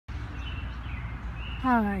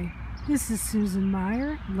Hi, this is Susan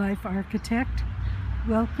Meyer, Life Architect.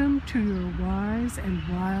 Welcome to your wise and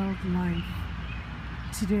wild life.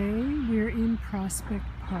 Today we're in Prospect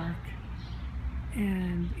Park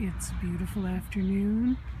and it's a beautiful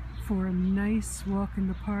afternoon for a nice walk in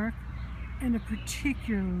the park and a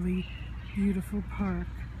particularly beautiful park.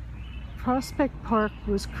 Prospect Park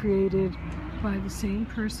was created by the same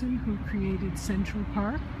person who created Central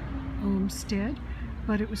Park, Olmsted,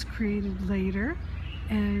 but it was created later,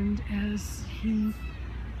 and as he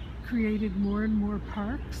created more and more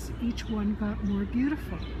parks, each one got more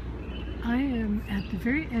beautiful. I am at the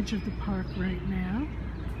very edge of the park right now.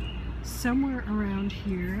 Somewhere around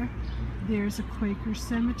here there's a Quaker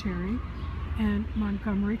cemetery and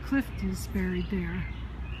Montgomery Clift is buried there.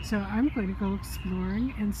 So I'm going to go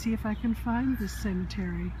exploring and see if I can find this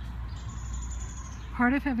cemetery.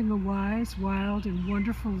 Part of having a wise, wild, and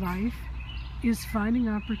wonderful life is finding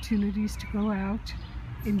opportunities to go out,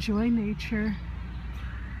 enjoy nature,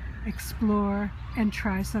 explore, and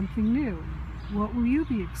try something new. What will you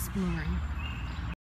be exploring?